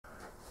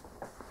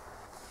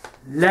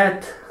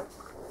Let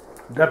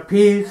the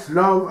peace,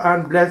 love,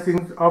 and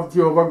blessings of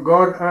Jehovah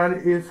God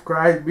and His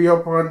Christ be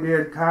upon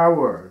the entire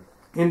world.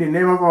 In the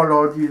name of our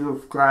Lord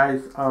Jesus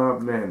Christ,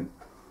 Amen.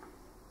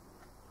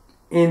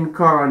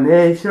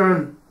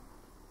 Incarnation,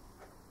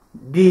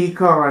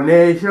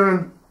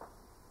 De-Carnation,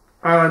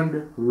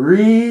 and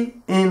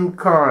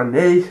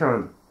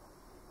Re-Incarnation.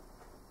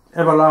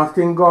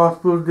 Everlasting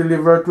Gospels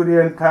delivered to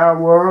the entire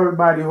world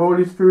by the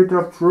Holy Spirit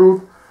of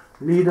Truth,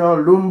 leader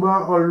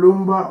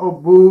OLUMBA,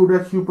 Obu,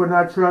 the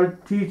supernatural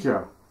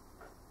teacher.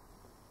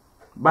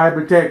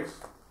 Bible text,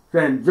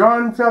 St.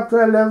 John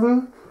chapter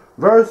 11,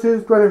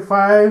 verses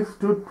 25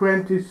 to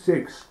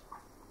 26.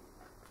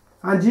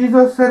 And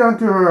Jesus said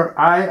unto her,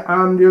 I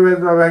am the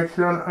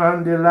resurrection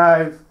and the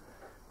life.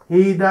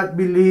 He that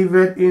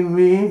believeth in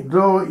me,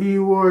 though he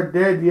were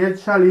dead, yet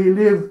shall he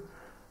live.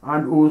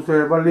 And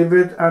whosoever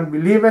liveth and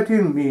believeth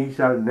in me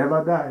shall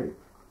never die.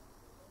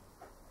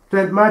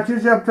 St. Matthew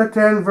chapter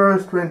 10,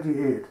 verse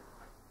 28.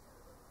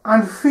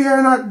 And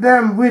fear not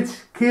them which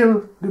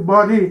kill the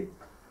body,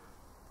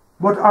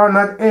 but are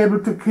not able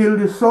to kill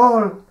the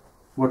soul,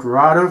 but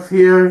rather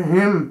fear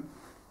him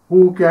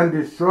who can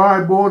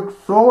destroy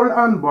both soul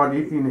and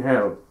body in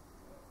hell.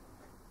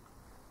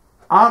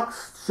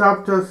 Acts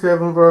chapter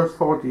 7, verse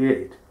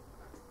 48.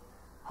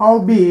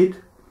 Howbeit,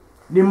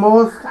 the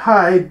Most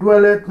High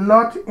dwelleth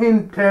not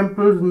in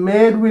temples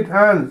made with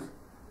hands,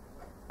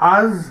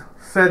 as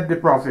said the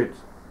prophet.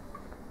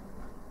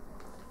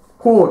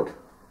 Quote,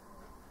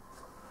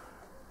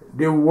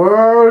 the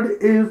world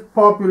is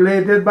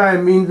populated by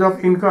means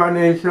of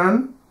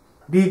incarnation,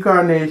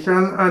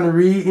 De-Carnation, and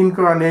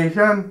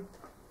Re-Incarnation.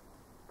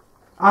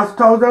 As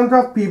thousands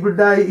of people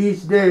die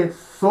each day,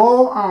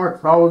 so are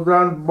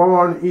thousands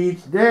born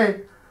each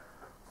day.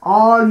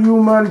 All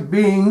human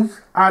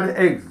beings had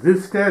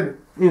existed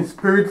in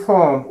spirit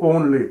form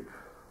only,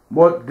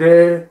 but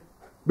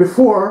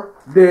before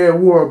they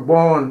were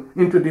born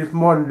into this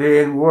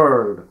mundane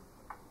world.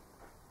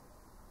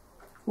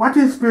 What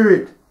is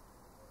spirit?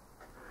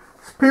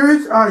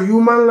 Spirits are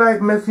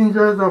human-like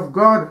messengers of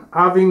God,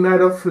 having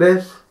neither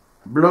flesh,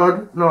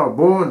 blood, nor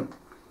bone.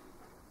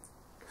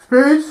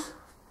 Spirits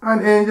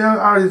and angels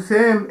are the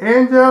same.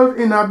 Angels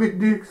inhabit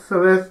the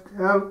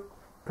celestial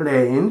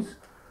planes,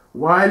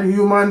 while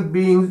human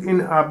beings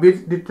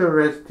inhabit the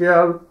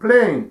terrestrial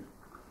plane.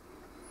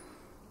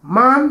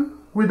 Man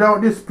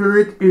without the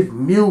spirit is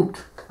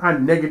mute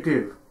and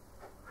negative.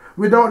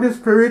 Without the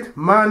spirit,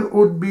 man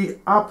would be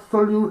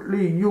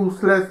absolutely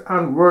useless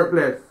and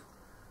worthless.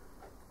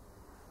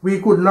 We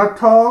could not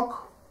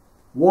talk,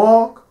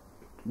 walk,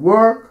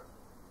 work,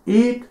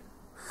 eat,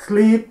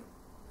 sleep,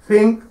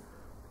 think,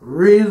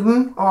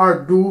 reason,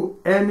 or do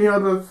any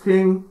other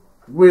thing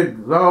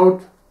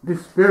without the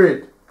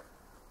spirit.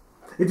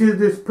 It is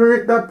the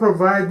spirit that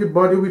provides the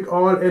body with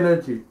all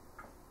energy.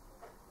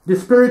 The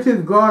spirit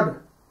is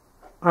God,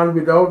 and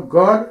without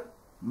God,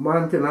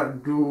 man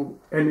cannot do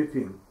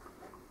anything.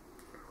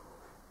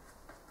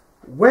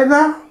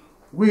 Whether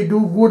we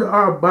do good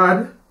or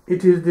bad,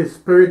 it is the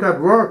spirit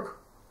at work.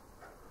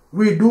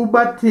 We do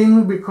bad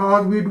things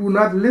because we do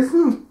not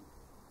listen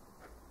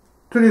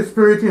to the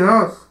spirit in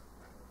us.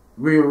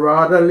 We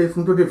rather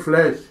listen to the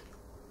flesh.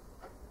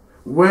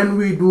 When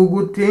we do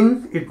good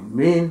things, it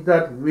means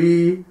that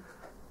we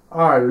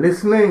are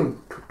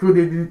listening to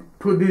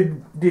the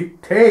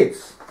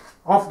dictates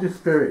of the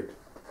spirit.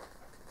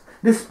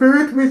 The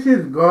spirit, which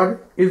is God,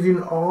 is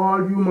in all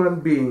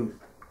human beings,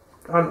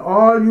 and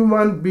all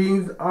human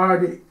beings are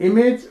the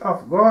image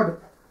of God.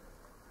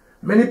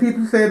 Many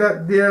people say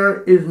that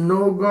there is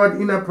no God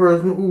in a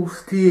person who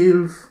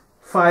steals,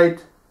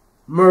 fights,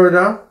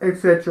 murder,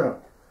 etc.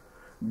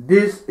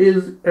 This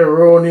is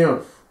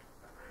erroneous.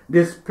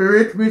 The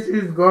spirit, which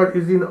is God,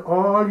 is in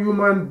all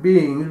human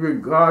beings,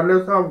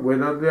 regardless of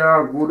whether they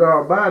are good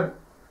or bad.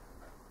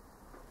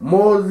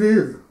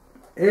 Moses,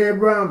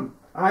 Abraham,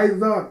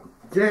 Isaac,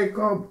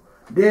 Jacob,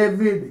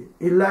 David,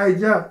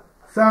 Elijah,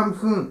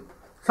 Samson,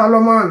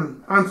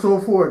 Solomon, and so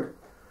forth.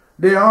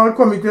 They all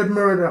committed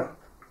murder,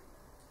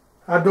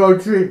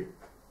 adultery,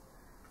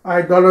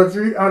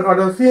 idolatry, and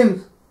other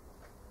sins.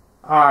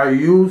 Are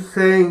you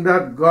saying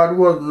that God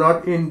was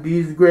not in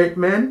these great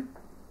men?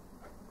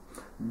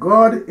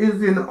 God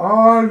is in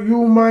all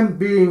human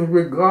beings,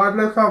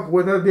 regardless of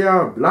whether they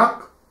are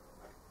black,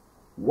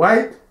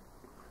 white,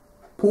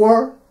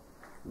 poor,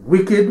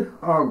 wicked,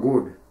 or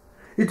good.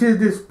 It is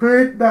the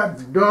spirit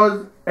that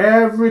does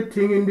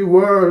everything in the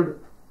world.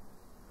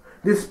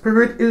 The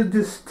spirit is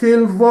the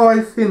still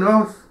voice in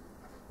us,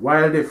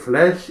 while the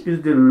flesh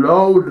is the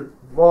loud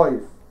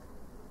voice.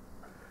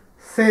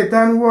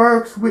 Satan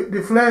works with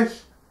the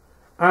flesh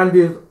and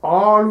is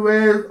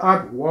always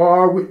at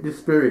war with the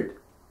spirit.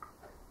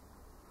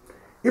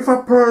 If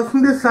a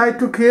person decides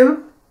to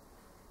kill,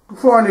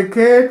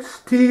 fornicate,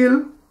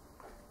 steal,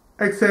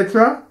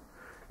 etc.,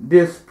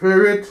 the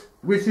spirit,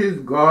 which is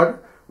God,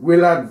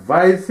 will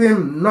advise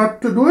him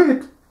not to do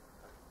it,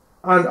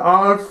 and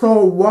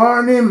also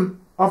warn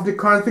him of the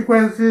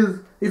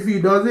consequences if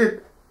he does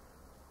it.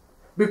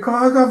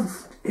 Because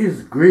of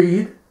his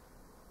greed,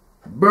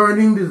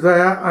 burning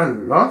desire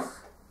and lust.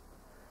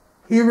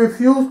 He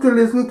refused to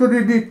listen to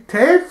the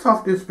dictates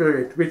of the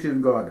Spirit, which is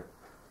God,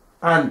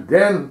 and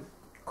then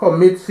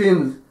commit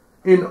sins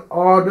in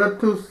order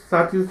to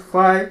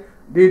satisfy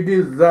the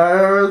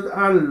desires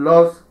and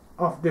lusts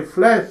of the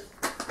flesh,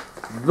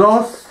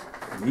 thus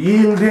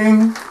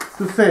yielding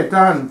to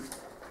Satan.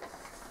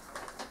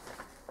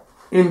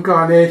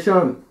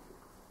 Incarnation.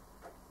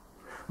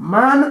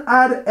 Man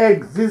had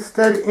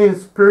existed in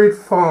spirit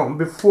form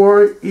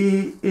before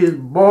he is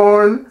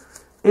born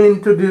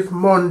into this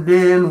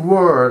mundane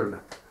world.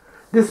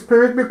 The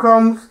spirit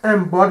becomes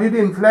embodied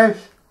in flesh,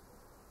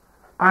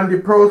 and the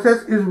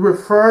process is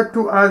referred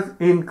to as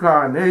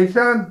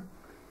incarnation.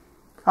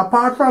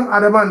 Apart from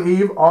Adam and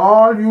Eve,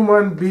 all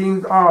human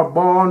beings are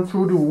born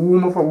through the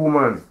womb of a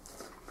woman.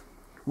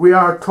 We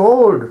are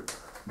told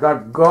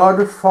that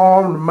God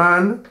formed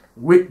man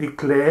with the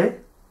clay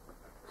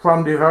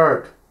from the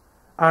earth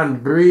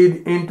and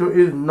breathed into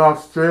his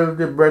nostrils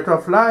the breath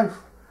of life.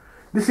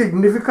 The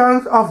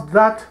significance of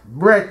that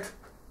breath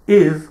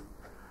is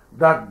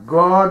that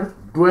God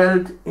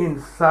dwelt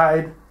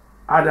inside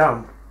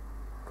Adam.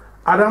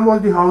 Adam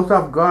was the house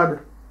of God,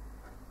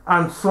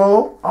 and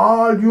so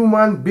all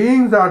human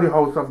beings are the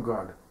house of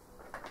God.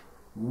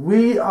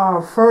 We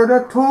are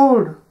further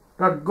told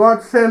that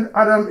God sent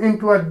Adam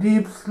into a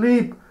deep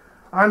sleep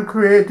and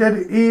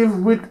created Eve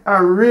with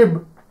a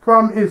rib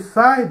from his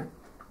side.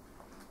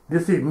 The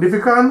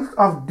significance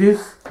of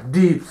this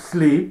deep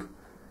sleep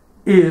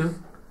is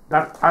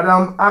that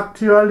Adam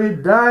actually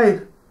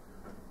died.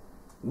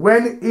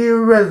 When he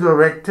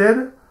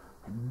resurrected,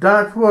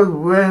 that was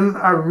when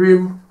a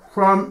rib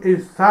from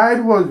his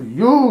side was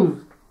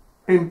used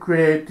in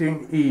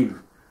creating Eve.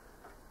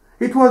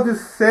 It was the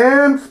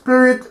same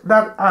spirit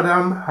that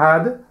Adam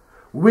had,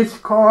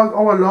 which caused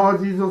our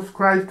Lord Jesus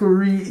Christ to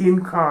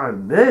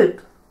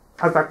reincarnate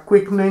as a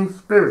quickening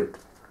spirit.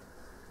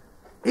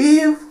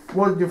 Eve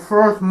was the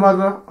first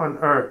mother on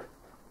earth.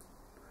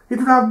 It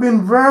would have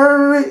been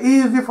very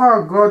easy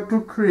for God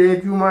to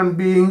create human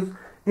beings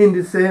in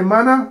the same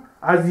manner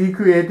as he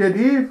created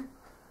Eve.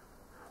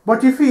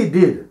 But if he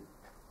did,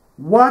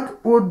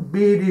 what would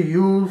be the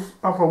use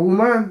of a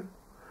woman?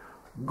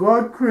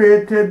 God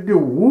created the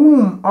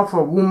womb of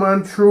a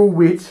woman through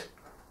which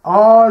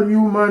all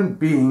human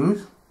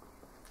beings,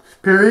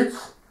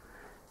 spirits,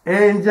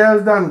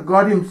 angels, and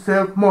God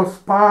himself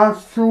must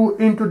pass through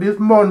into this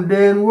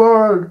mundane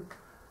world.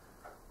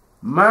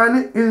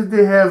 Man is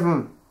the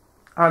heaven,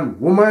 and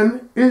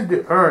woman is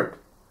the earth.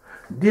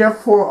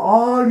 Therefore,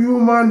 all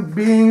human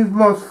beings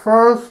must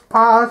first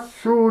pass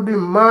through the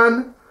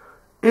man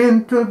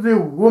into the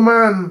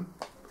woman,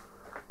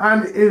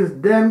 and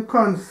is then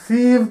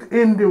conceived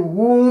in the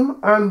womb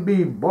and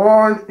be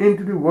born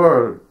into the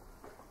world.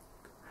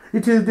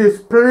 It is the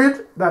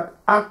spirit that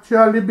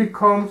actually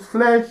becomes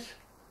flesh.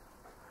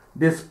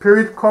 The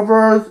spirit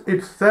covers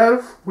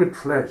itself with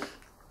flesh.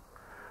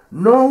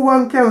 No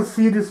one can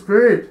see the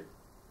spirit,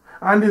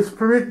 and the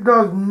spirit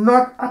does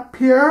not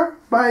appear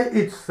by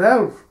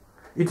itself.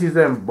 It is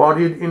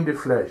embodied in the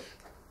flesh.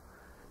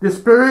 The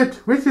spirit,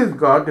 which is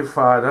God the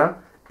Father,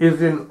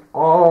 is in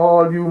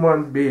all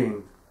human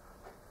beings.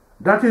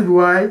 That is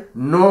why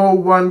no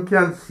one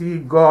can see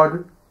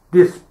God,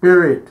 the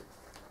Spirit.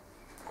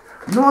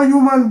 No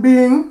human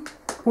being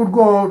would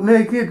go out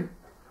naked,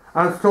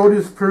 and so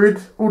the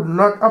Spirit would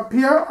not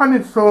appear on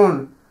its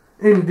own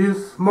in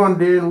this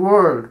mundane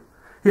world.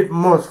 It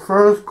must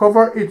first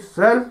cover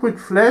itself with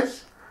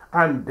flesh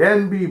and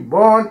then be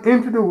born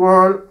into the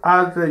world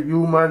as a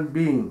human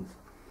being.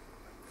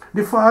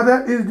 The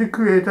Father is the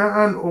creator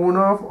and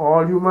owner of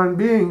all human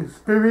beings,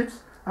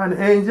 spirits, and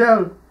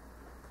angels.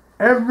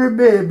 Every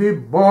baby,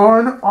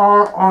 born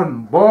or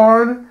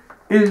unborn,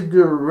 is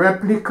the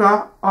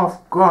replica of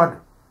God.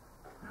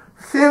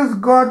 Since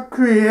God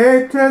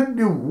created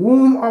the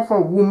womb of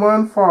a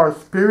woman for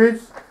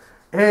spirits,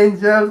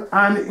 angels,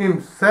 and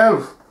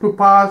himself to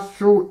pass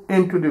through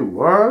into the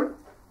world,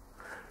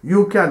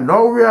 you can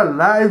now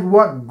realize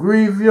what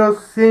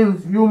grievous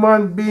sins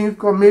human beings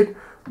commit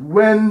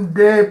when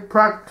they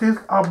practice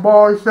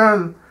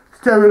abortion,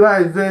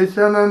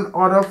 sterilization, and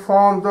other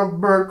forms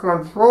of birth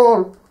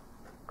control.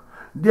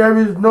 There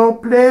is no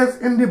place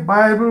in the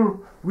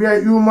Bible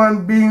where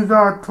human beings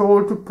are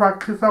told to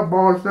practice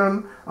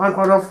abortion and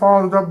other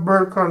forms of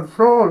birth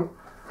control,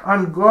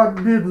 and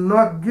God did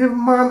not give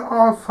man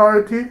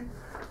authority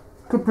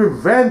to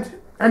prevent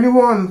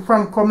anyone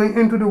from coming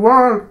into the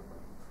world.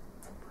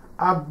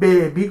 A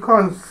baby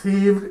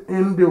conceived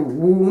in the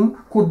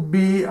womb could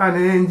be an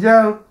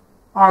angel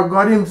or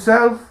God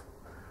himself.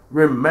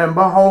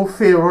 Remember how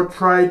Pharaoh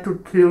tried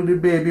to kill the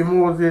baby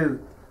Moses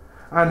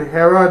and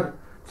Herod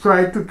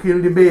tried to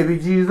kill the baby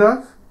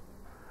Jesus?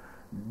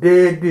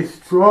 They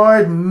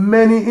destroyed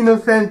many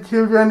innocent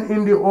children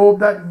in the hope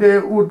that they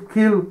would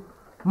kill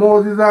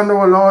Moses and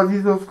our Lord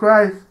Jesus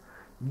Christ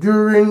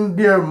during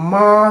their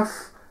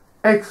mass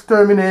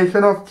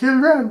extermination of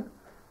children.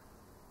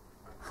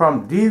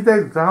 From these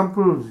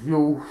examples,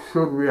 you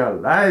should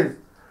realize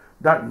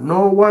that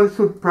no one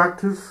should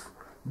practice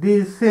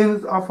these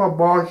sins of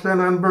abortion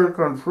and birth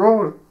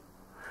control.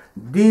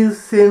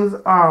 These sins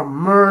are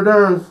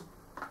murders.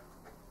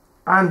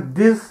 And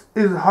this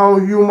is how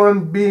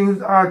human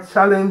beings are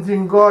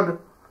challenging God,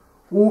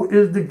 who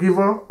is the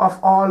giver of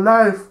all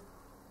life.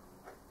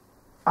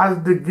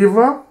 As the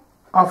giver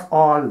of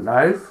all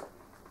life,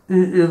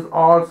 he is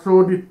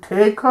also the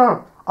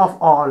taker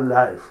of all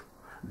life.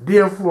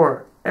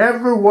 Therefore,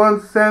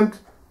 everyone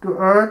sent to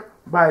earth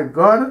by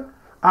God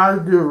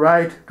has the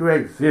right to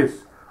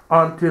exist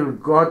until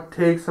God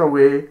takes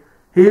away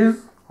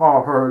his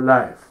or her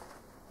life.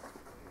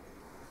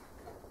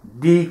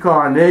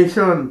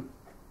 De-Carnation.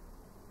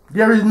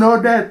 There is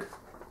no death.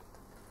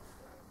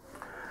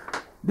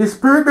 The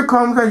spirit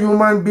becomes a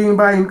human being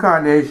by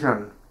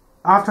incarnation.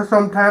 After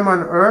some time on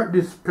earth,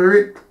 the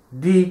spirit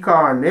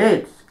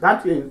decarnates.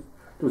 That is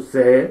to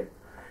say,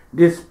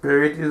 the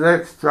spirit is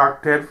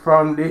extracted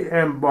from the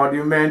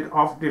embodiment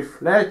of the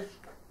flesh.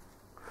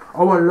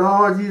 Our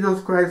Lord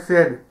Jesus Christ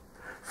said,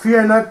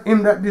 "Fear not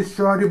him that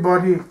destroy the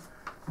body,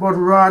 but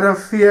rather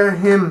fear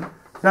him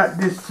that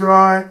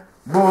destroy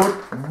both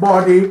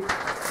body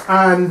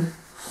and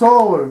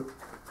soul."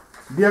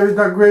 There is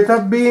a greater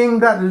being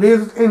that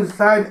lives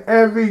inside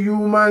every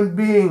human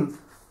being.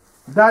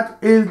 That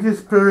is the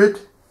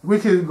spirit,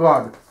 which is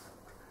God.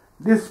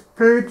 The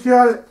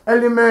spiritual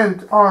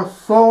element or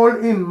soul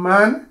in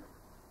man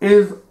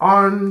is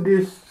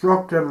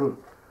indestructible.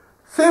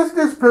 Since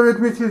the spirit,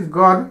 which is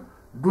God,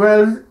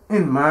 dwells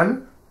in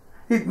man,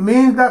 it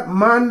means that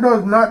man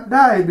does not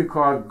die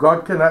because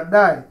God cannot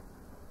die.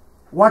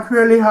 What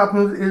really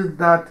happens is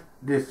that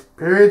the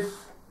spirit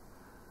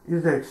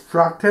is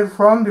extracted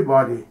from the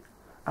body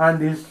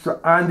and is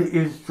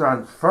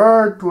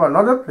transferred to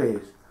another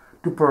place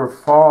to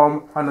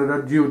perform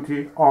another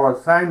duty or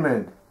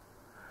assignment.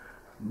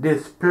 The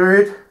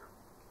spirit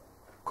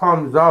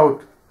comes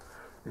out,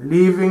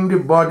 leaving the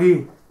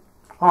body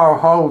or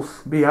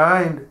house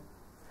behind.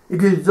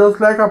 It is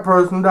just like a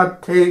person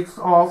that takes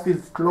off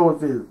his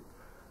clothes,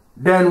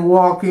 then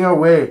walking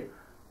away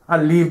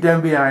and leave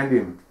them behind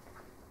him.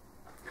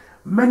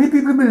 Many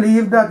people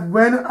believe that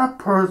when a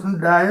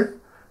person dies,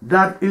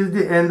 that is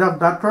the end of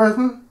that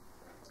person.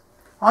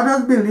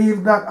 Others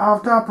believe that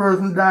after a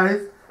person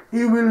dies,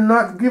 he will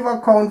not give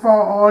account for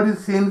all the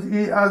sins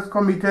he has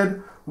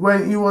committed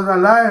when he was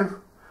alive.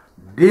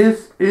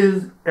 This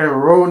is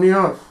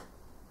erroneous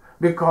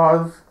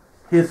because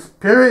his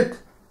spirit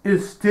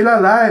is still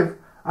alive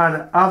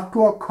and have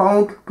to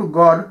account to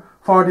God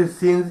for the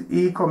sins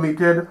he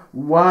committed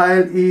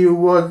while he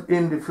was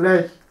in the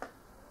flesh.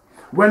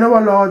 When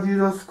our Lord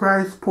Jesus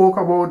Christ spoke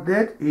about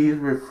death, he is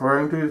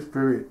referring to his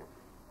spirit.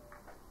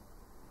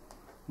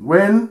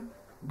 When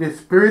the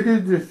spirit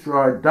is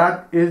destroyed,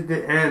 that is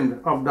the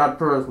end of that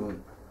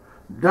person.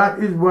 That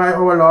is why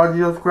our Lord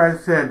Jesus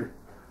Christ said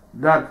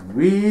that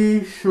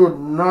we should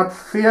not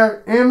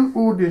fear him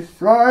who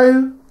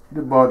destroys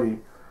the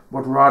body,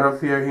 but rather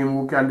fear him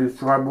who can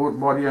destroy both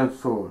body and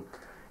soul.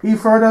 He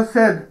further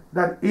said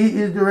that he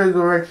is the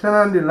resurrection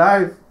and the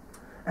life.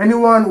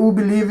 Anyone who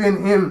believes in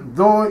him,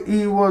 though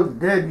he was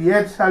dead,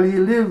 yet shall he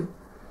live.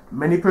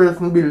 Many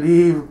people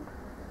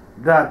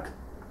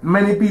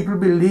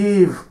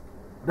believe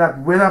that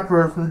when a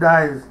person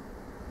dies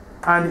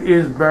and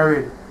is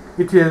buried,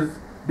 it is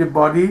the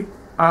body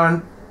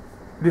and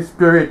the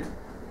spirit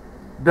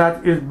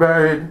that is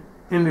buried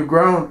in the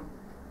ground.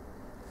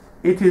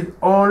 It is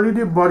only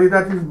the body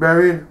that is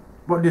buried,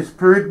 but the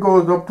spirit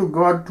goes up to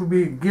God to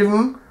be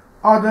given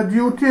other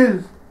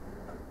duties.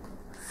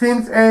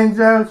 Since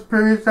angels,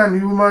 spirits,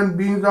 and human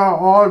beings are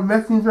all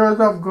messengers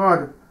of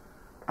God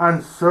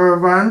and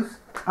servants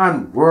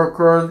and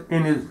workers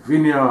in his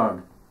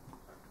vineyard,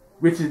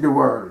 which is the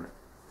world.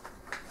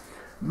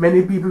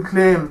 Many people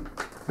claim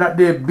that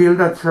they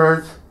build a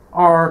church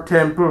or a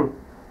temple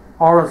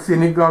or a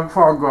synagogue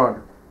for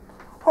God.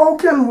 How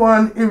can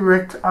one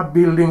erect a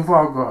building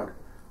for God?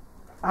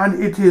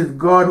 And it is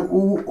God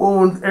who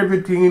owns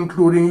everything,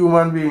 including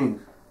human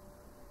beings.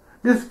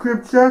 The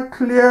scripture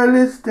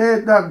clearly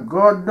states that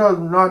God does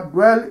not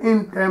dwell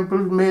in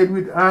temples made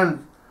with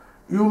hands.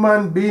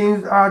 Human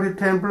beings are the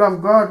temple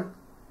of God.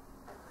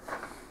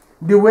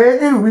 The way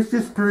in which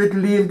the spirit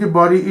leaves the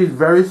body is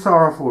very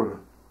sorrowful.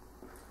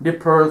 The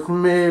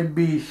person may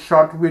be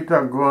shot with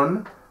a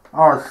gun,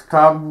 or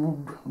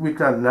stabbed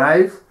with a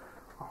knife,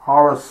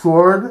 or a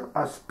sword,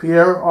 a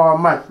spear, or a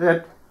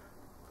machete,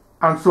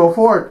 and so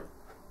forth,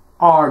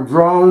 or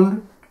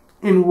drowned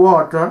in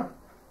water,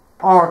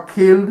 or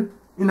killed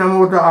in a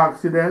motor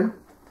accident,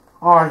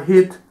 or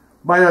hit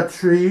by a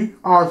tree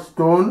or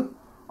stone,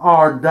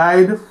 or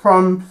died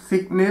from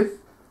sickness,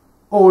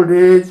 old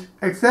age,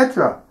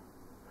 etc.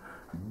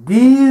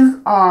 These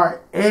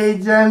are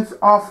agents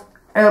of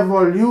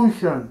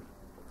evolution.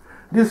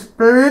 The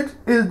spirit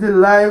is the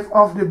life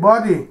of the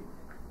body.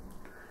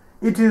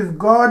 It is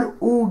God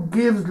who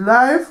gives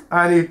life,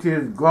 and it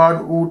is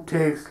God who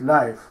takes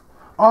life.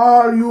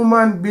 All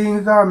human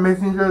beings are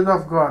messengers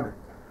of God,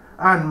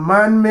 and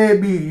man may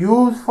be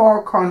used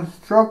for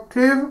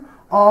constructive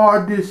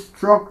or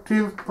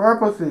destructive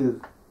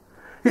purposes.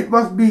 It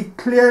must be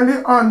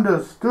clearly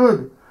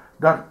understood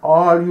that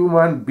all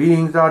human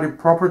beings are the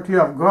property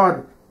of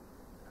God,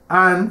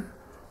 and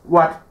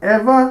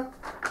whatever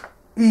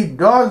He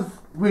does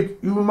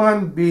with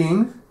human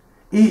beings,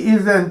 He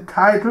is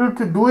entitled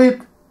to do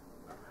it,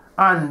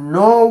 and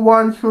no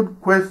one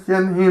should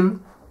question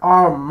Him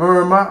or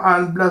murmur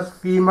and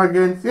blaspheme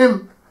against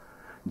Him.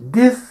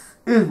 This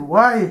is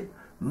why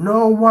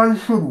no one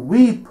should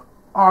weep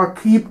or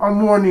keep a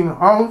mourning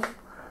house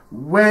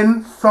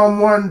when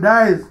someone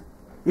dies.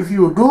 If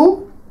you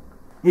do,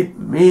 it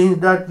means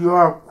that you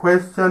are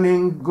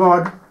questioning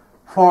God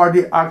for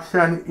the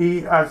action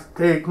He has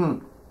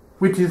taken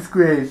with His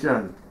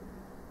creation.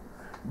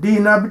 The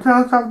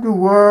inhabitants of the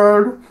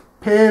world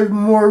pays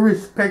more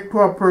respect to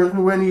a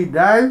person when he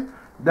dies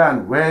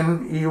than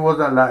when he was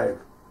alive.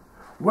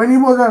 When he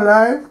was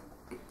alive,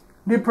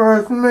 the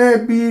person may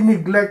be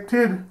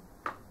neglected.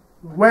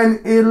 When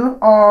ill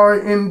or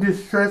in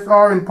distress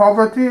or in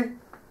poverty,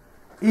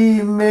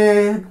 he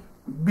may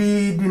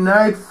be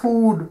denied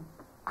food,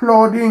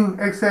 clothing,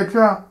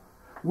 etc.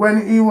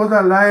 when he was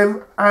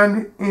alive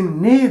and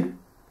in need.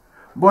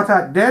 But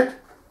at death,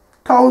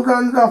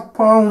 thousands of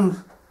pounds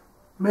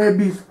may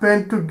be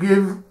spent to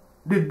give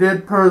the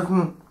dead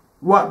person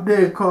what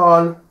they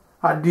call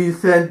a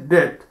decent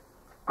death,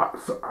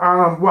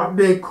 what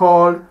they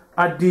call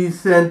a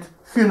decent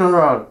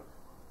funeral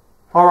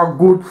or a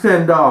good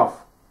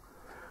send-off.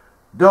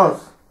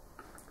 Thus,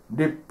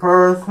 the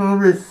person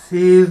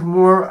receives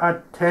more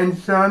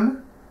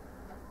attention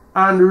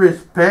and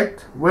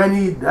respect when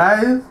he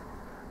dies,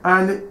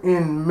 and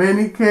in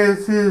many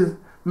cases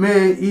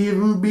may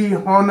even be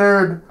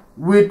honored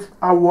with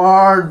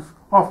awards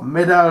of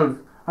medals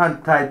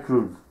and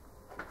titles.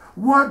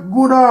 What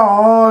good are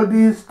all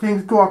these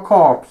things to a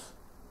corpse?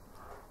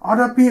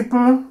 Other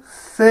people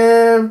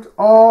saved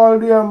all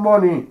their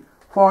money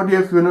for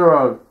their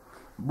funeral,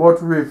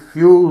 but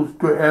refused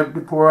to help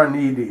the poor and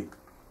needy.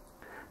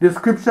 The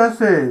scripture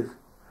says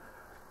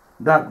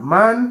that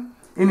man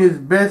in his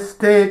best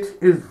state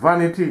is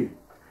vanity.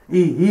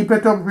 He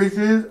heapeth up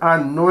riches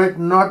and knoweth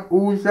not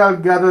who shall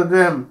gather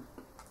them.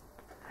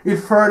 It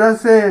further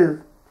says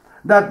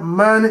that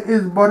man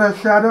is but a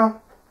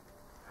shadow.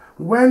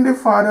 When the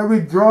Father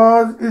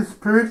withdraws His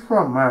Spirit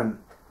from man,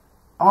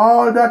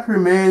 all that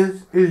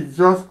remains is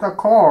just a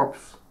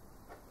corpse,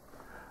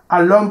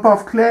 a lump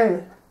of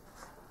clay.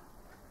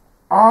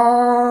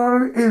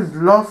 All his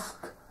lust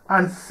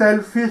and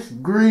selfish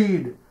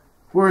greed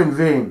were in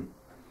vain.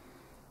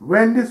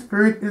 When the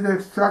spirit is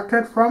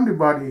extracted from the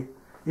body,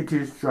 it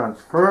is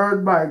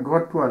transferred by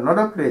God to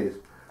another place,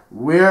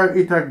 where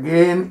it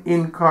again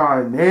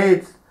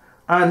incarnates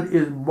and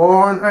is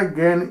born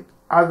again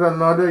as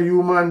another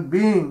human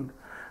being.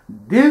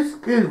 This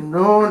is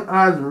known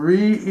as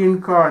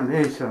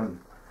reincarnation.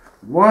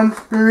 One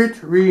spirit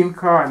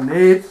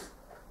reincarnates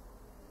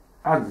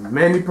as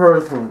many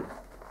persons.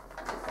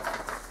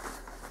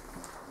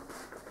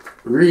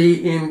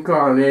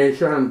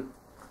 Reincarnation.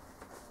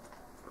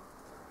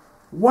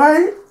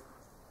 Why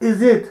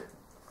is it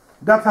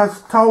that as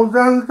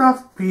thousands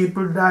of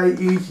people die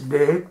each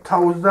day,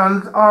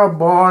 thousands are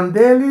born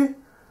daily?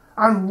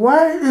 And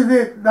why is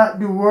it that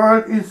the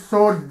world is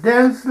so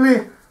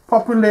densely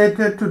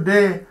populated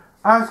today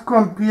as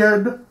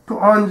compared to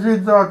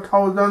hundreds or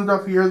thousands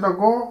of years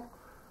ago?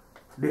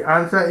 The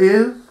answer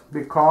is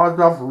because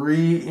of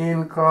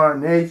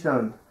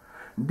reincarnation.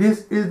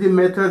 This is the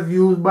method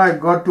used by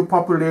God to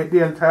populate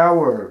the entire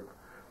world.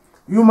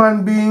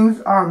 Human beings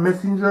are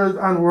messengers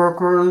and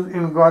workers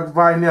in God's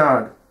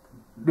vineyard,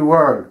 the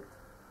world.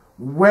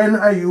 When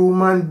a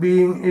human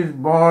being is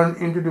born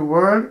into the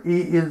world,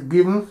 he is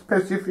given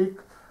specific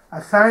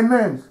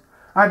assignments.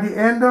 At the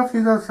end of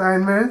his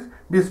assignments,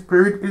 the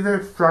spirit is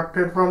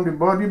extracted from the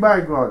body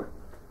by God,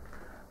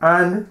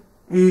 and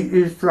he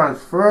is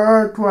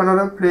transferred to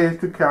another place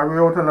to carry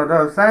out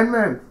another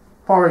assignment.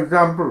 For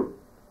example,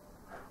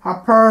 a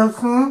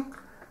person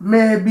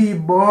may be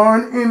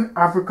born in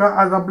Africa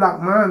as a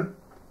black man.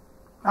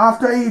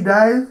 After he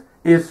dies,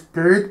 his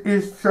spirit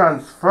is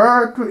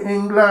transferred to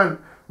England,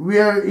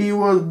 where he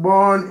was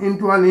born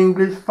into an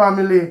English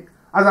family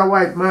as a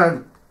white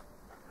man.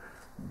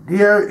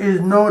 There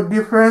is no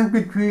difference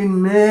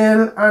between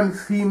male and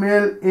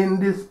female in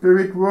the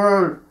spirit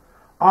world.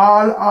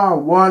 All are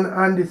one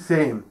and the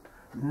same.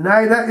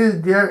 Neither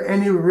is there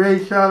any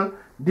racial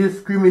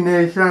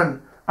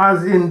discrimination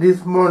as in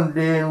this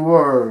mundane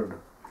world.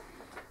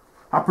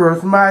 A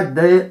person might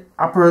die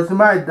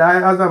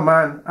as a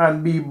man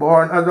and be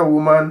born as a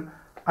woman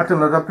at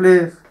another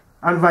place,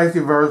 and vice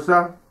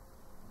versa.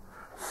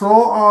 So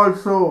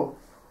also,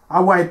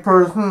 a white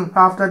person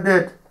after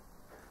death,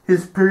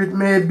 his spirit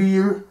may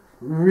be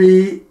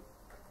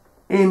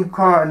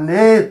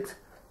reincarnate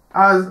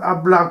as a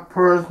black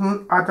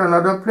person at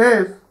another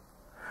place.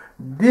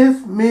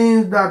 This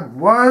means that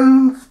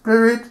one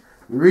spirit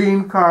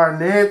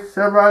reincarnates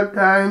several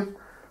times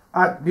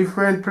at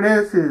different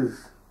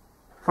places.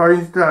 For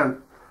instance,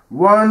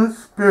 one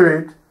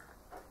spirit,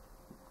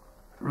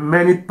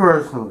 many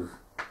persons.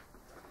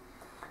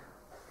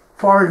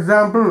 For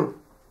example,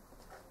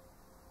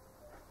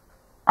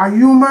 A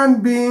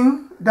human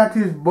being that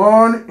is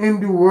born in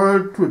the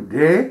world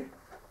today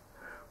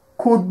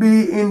could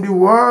be in the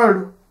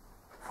world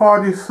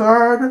for the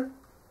 3rd,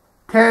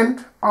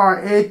 10th,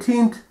 or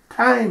 18th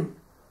time.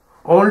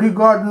 Only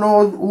God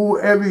knows who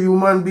every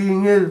human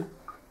being is.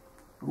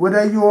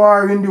 Whether you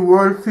are in the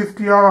world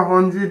 50 or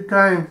 100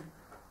 times,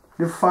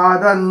 the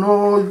Father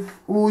knows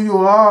who you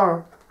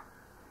are.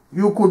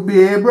 You could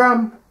be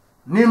Abraham,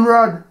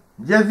 Nimrod,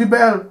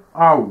 Jezebel,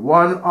 or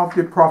one of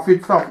the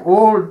prophets of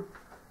old,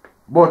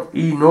 but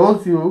He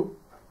knows you.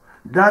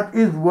 That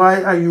is why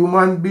a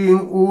human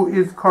being who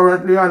is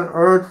currently on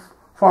earth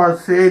for,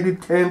 say, the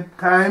 10th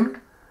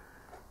time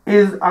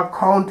is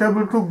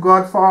accountable to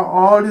God for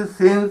all the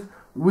sins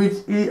which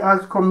he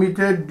has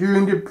committed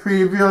during the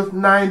previous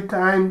 9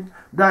 times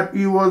that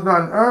he was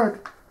on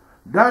earth.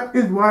 That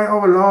is why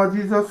our Lord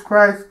Jesus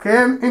Christ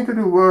came into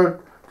the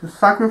world to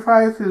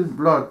sacrifice His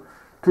blood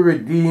to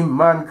redeem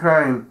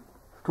mankind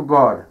to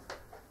God.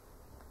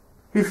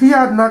 If He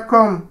had not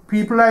come,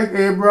 people like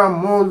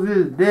Abraham,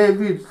 Moses,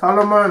 David,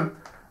 Solomon,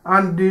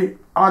 and the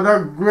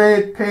other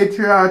great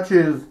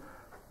patriarchs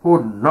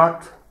would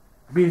not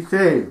be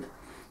saved.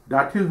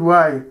 That is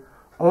why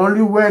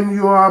only when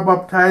you are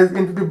baptized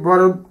into the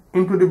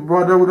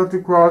brotherhood of the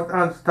cross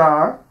and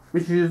star,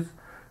 which is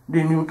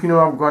the new kingdom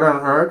of God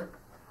on earth,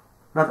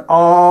 that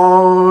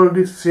all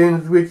the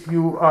sins which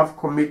you have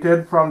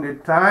committed from the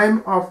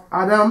time of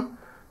Adam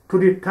to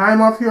the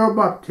time of your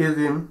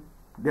baptism,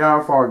 they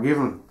are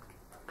forgiven.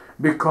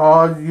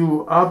 Because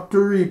you have to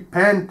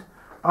repent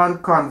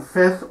and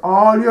confess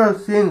all your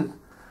sins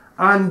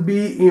and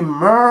be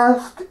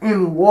immersed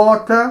in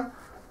water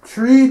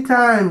 3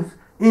 times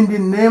in the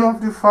name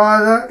of the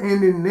Father,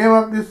 in the name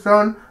of the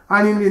Son,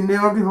 and in the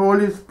name of the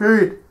Holy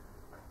Spirit.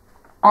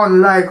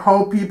 Unlike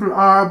how people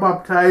are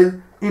baptized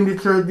in the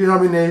church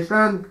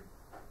denomination.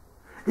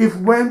 If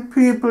when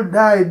people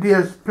die,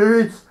 their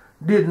spirits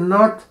did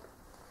not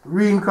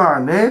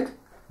reincarnate,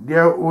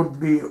 there would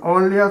be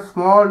only a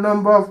small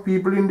number of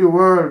people in the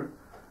world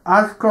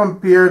as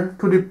compared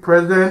to the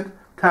present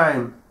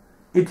time.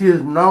 It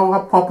is now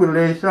a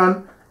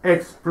population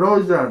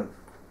explosion.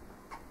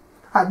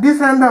 At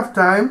this end of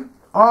time,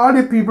 all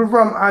the people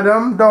from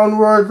Adam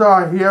downwards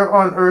are here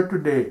on earth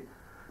today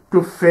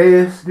to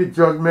face the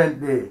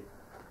judgment day.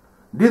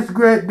 This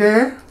great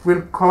day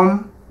will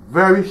come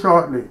very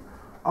shortly.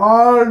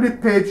 All the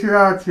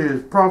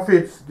patriarchs,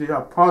 prophets, the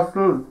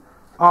apostles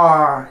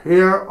are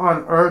here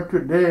on earth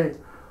today.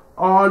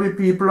 All the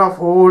people of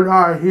old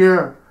are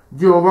here.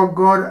 Jehovah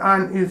God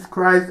and His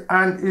Christ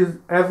and His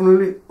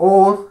heavenly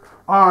host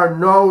are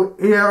now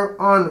here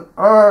on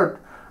earth.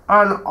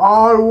 And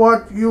all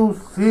what you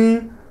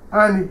see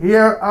and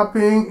hear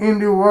happening in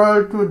the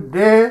world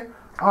today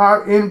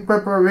are in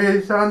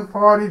preparation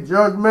for the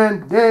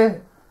judgment day.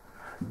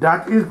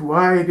 That is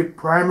why the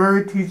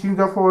primary teachings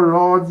of our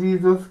Lord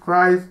Jesus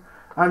Christ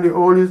and the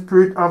Holy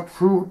Spirit of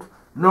truth,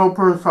 now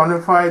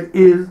personified,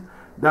 is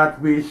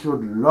that we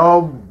should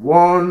love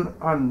one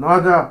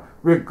another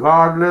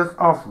regardless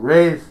of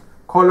race,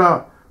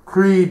 color,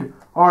 creed,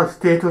 or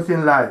status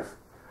in life.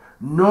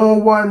 No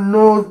one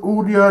knows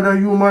who the other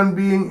human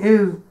being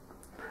is.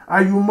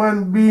 A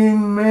human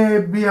being may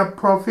be a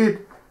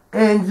prophet,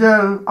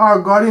 angel,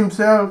 or God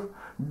Himself.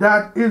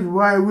 That is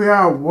why we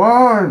are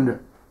warned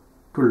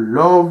to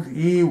love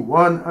ye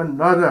one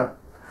another.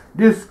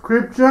 The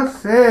scripture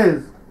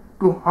says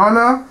to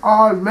honor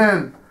all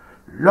men,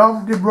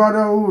 love the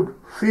brotherhood,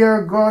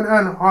 fear God,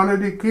 and honor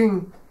the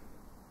king.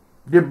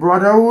 The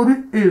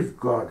brotherhood is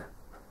God,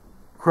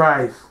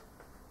 Christ,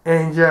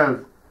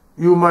 angels,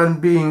 human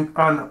beings,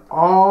 and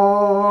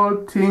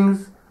all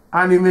things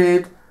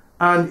animate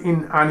and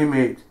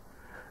inanimate.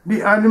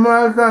 The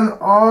animals and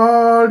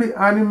all the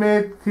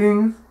animate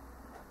things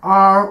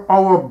are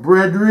our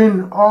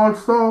brethren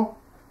also.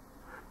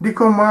 The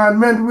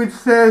commandment which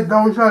says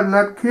thou shalt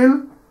not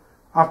kill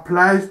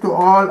applies to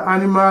all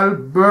animals,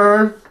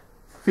 birds,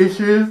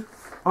 fishes,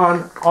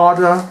 and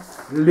other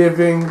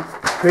living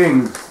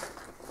things.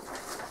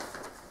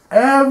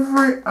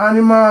 Every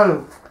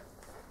animal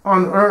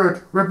on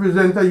earth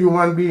represents a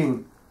human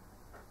being.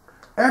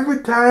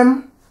 Every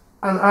time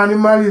an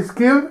animal is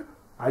killed,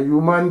 a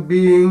human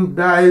being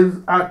dies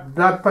at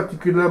that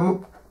particular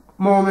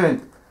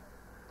moment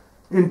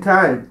in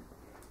time.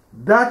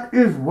 That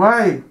is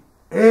why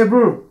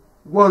Abel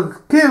was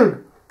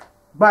killed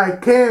by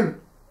Cain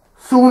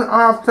soon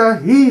after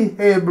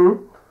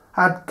Abel,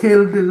 had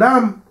killed the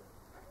lamb.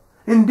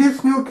 In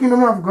this new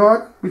kingdom of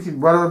God, which is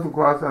brotherhood of the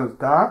cross and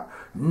star,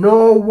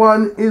 no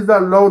one is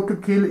allowed to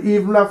kill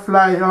even a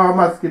fly or a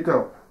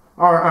mosquito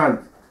or ant.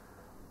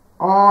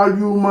 All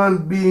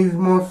human beings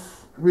must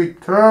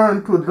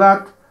return to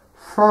that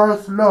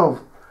first love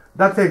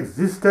that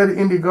existed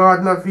in the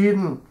Garden of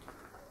Eden,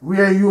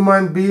 where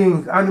human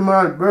beings,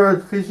 animals,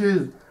 birds,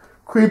 fishes,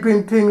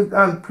 creeping things,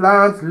 and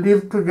plants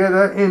live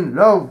together in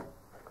love.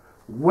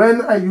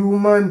 When a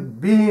human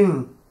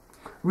being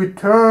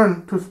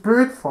returns to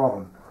spirit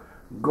form,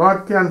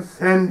 God can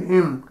send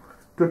him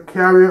to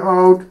carry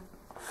out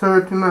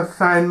certain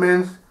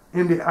assignments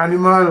in the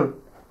animal,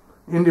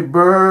 in the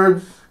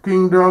birds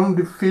kingdom,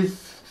 the fish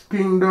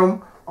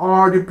kingdom,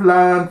 or the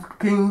plant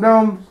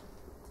kingdoms.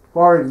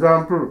 For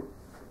example,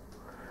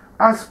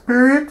 a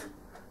spirit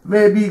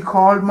may be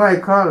called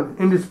Michael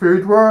in the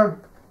spirit world.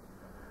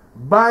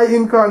 By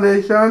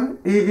incarnation,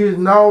 he is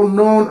now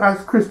known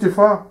as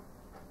Christopher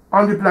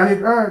on the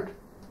planet Earth.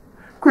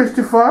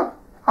 Christopher,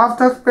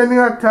 after spending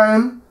a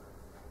time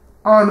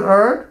on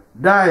Earth,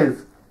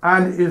 dies,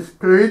 and his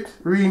spirit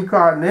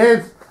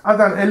reincarnates as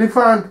an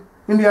elephant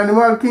in the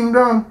animal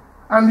kingdom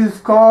and is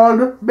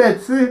called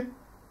Betsy.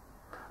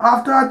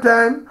 After a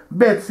time,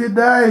 Betsy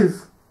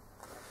dies,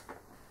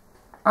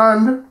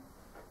 and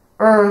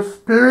her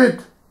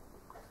spirit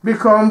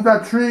becomes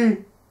a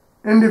tree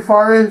in the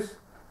forest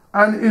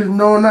and is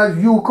known as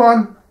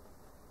Yukon.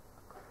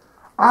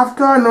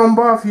 After a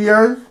number of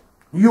years,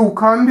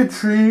 Yukon the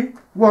tree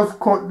was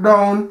cut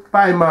down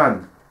by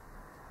man,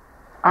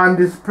 and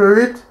the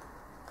spirit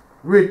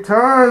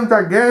returns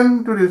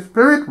again to the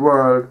spirit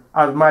world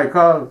as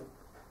Michael.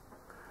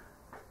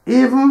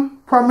 Even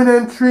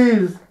prominent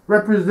trees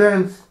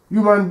represents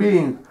human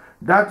beings.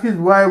 That is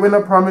why when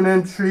a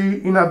prominent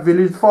tree in a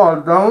village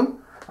falls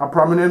down, a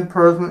prominent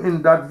person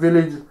in that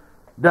village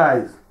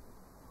dies.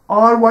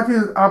 All what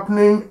is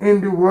happening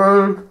in the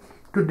world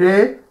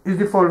today is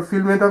the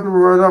fulfillment of the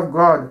word of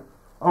God.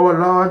 Our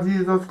Lord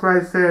Jesus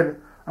Christ said,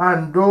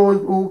 and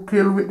those who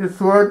kill with the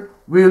sword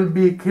will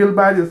be killed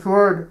by the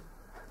sword.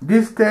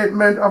 This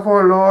statement of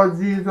our Lord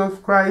Jesus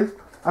Christ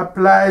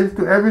applies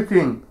to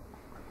everything.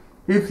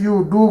 If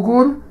you do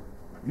good,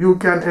 you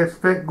can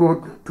expect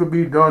good to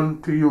be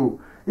done to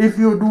you. If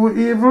you do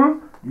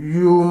evil,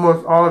 you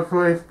must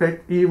also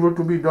expect evil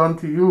to be done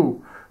to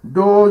you.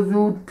 Those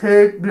who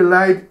take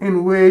delight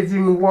in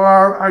waging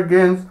war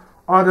against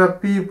other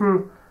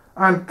people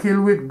and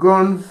kill with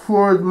guns,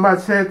 swords,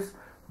 machetes,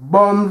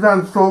 bombs,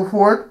 and so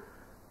forth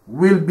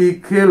will be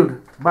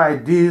killed by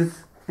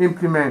these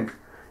implements.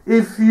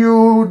 If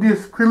you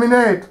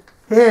discriminate,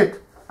 hate,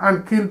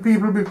 and kill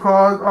people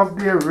because of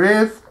their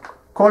race,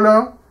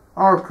 color,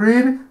 or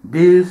creed,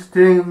 these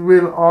things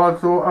will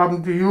also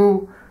happen to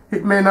you.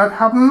 It may not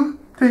happen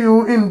to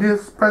you in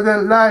this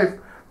present life,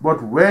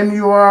 but when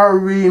you are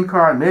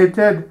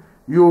reincarnated,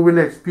 you will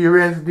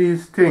experience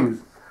these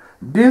things.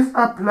 This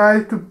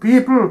applies to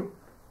people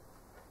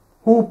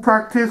who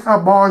practice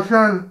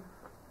abortion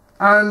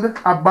and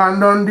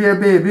abandon their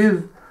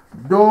babies,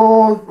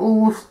 those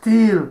who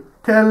steal,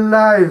 tell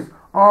lies,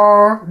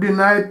 or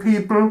deny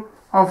people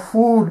of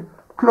food,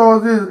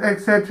 clothes,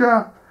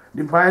 etc.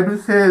 The Bible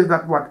says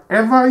that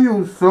whatever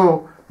you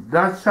sow,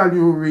 that shall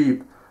you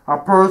reap. A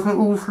person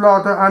who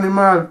slaughters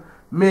animals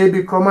may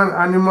become an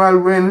animal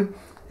when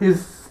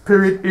his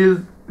spirit is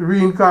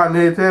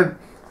reincarnated,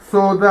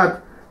 so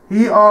that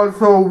he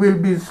also will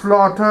be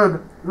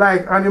slaughtered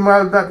like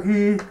animals that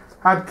he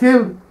had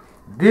killed.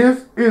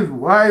 This is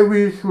why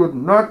we should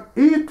not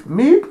eat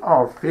meat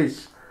or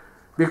fish,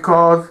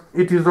 because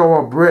it is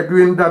our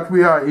brethren that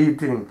we are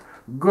eating.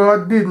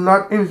 God did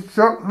not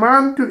instruct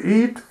man to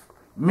eat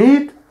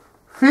meat,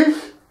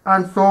 fish,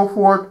 and so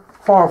forth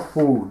for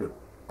food.